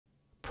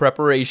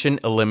Preparation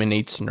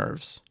eliminates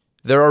nerves.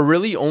 There are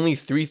really only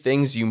three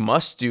things you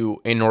must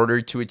do in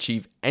order to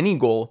achieve any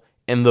goal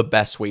in the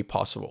best way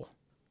possible.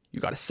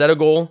 You got to set a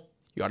goal,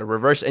 you got to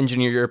reverse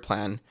engineer your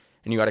plan,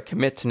 and you got to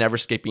commit to never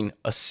skipping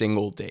a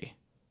single day.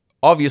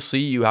 Obviously,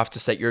 you have to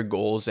set your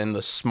goals in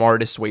the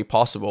smartest way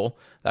possible.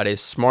 That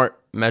is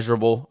smart,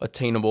 measurable,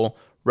 attainable,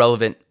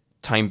 relevant,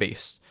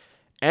 time-based.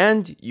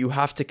 And you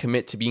have to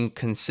commit to being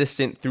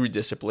consistent through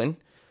discipline.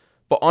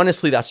 But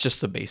honestly, that's just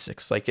the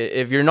basics. Like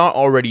if you're not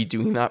already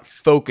doing that,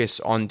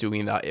 focus on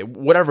doing that.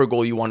 Whatever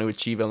goal you want to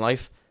achieve in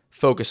life,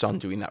 focus on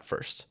doing that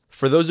first.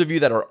 For those of you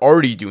that are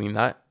already doing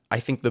that, I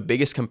think the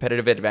biggest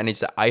competitive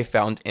advantage that I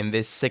found in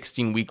this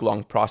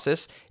 16-week-long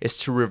process is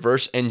to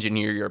reverse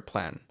engineer your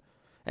plan.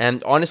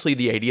 And honestly,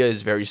 the idea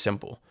is very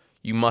simple.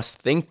 You must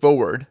think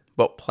forward,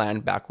 but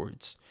plan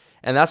backwards.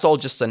 And that's all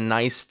just a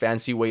nice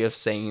fancy way of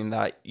saying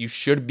that you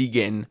should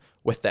begin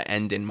with the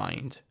end in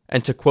mind.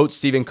 And to quote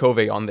Stephen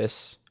Covey on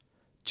this,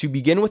 to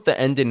begin with the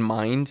end in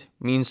mind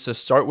means to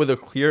start with a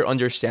clear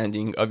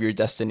understanding of your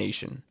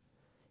destination.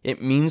 It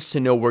means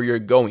to know where you're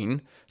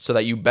going so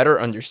that you better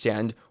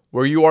understand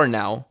where you are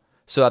now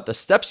so that the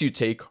steps you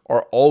take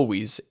are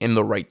always in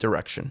the right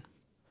direction.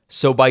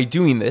 So by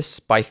doing this,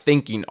 by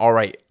thinking, all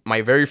right,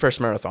 my very first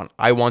marathon,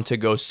 I want to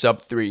go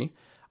sub 3,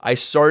 I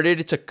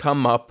started to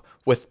come up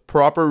with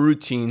proper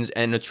routines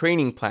and a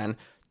training plan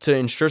to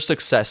ensure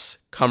success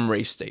come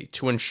race day,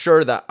 to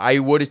ensure that I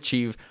would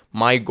achieve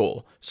my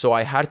goal. So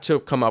I had to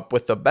come up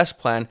with the best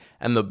plan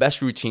and the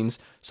best routines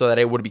so that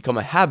it would become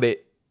a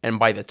habit. And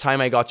by the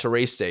time I got to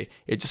race day,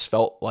 it just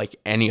felt like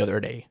any other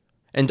day.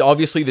 And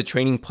obviously the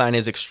training plan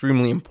is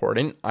extremely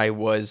important. I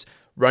was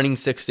running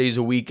 6 days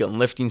a week and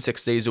lifting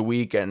 6 days a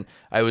week. And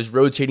I was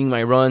rotating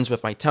my runs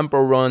with my tempo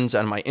runs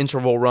and my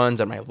interval runs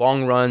and my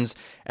long runs.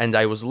 And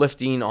I was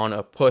lifting on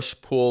a push,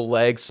 pull,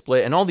 leg,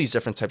 split, and all these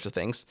different types of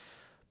things.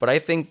 But I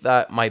think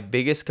that my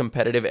biggest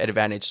competitive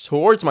advantage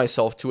towards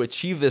myself to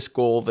achieve this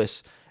goal,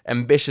 this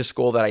ambitious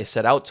goal that I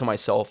set out to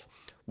myself,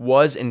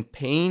 was in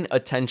paying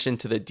attention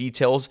to the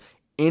details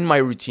in my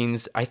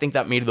routines. I think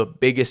that made the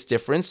biggest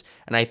difference.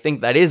 And I think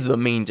that is the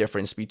main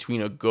difference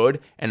between a good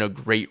and a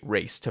great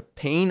race, to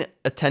paying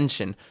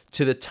attention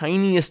to the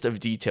tiniest of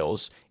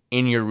details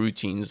in your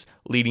routines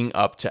leading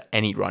up to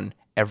any run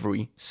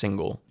every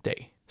single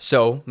day.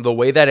 So the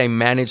way that I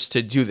managed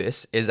to do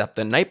this is that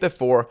the night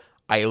before,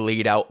 I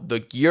laid out the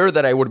gear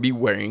that I would be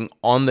wearing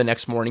on the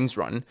next morning's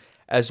run,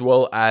 as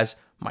well as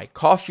my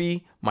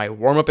coffee, my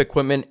warm-up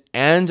equipment,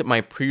 and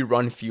my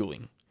pre-run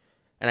fueling.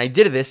 And I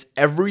did this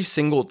every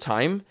single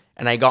time,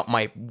 and I got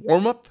my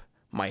warm-up,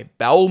 my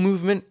bowel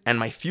movement, and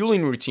my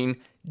fueling routine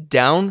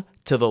down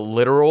to the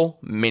literal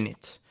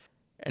minute.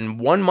 And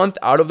 1 month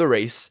out of the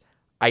race,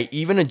 I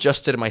even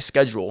adjusted my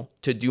schedule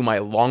to do my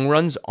long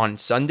runs on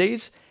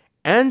Sundays,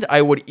 and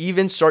I would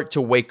even start to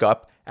wake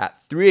up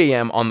at 3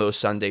 a.m. on those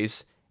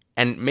Sundays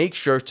and make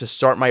sure to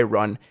start my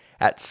run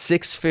at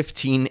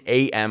 6:15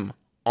 a.m.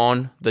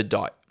 on the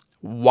dot.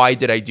 Why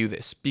did I do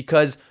this?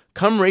 Because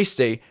come race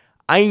day,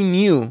 I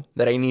knew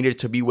that I needed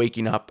to be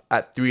waking up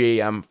at 3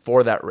 a.m.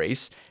 for that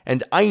race,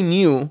 and I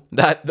knew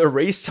that the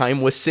race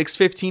time was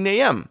 6:15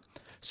 a.m.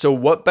 So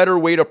what better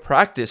way to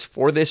practice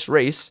for this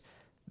race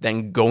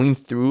than going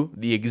through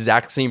the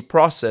exact same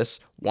process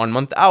 1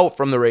 month out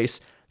from the race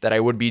that I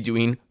would be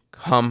doing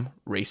come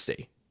race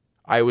day.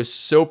 I was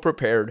so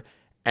prepared,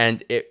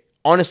 and it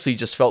honestly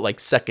just felt like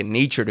second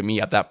nature to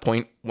me at that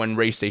point when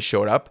race day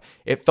showed up.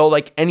 It felt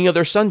like any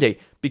other Sunday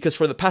because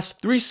for the past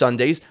 3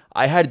 Sundays,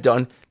 I had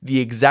done the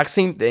exact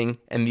same thing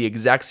and the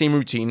exact same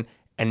routine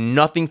and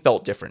nothing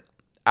felt different.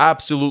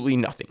 Absolutely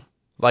nothing.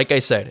 Like I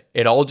said,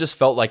 it all just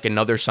felt like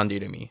another Sunday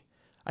to me.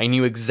 I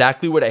knew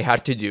exactly what I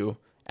had to do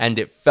and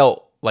it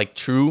felt like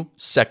true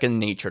second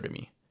nature to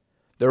me.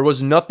 There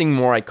was nothing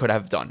more I could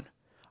have done.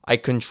 I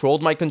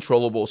controlled my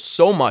controllables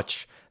so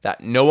much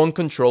that no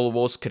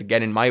uncontrollables could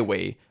get in my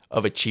way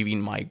of achieving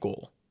my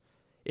goal.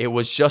 It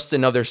was just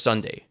another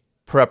Sunday.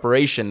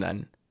 Preparation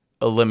then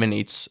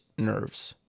eliminates nerves.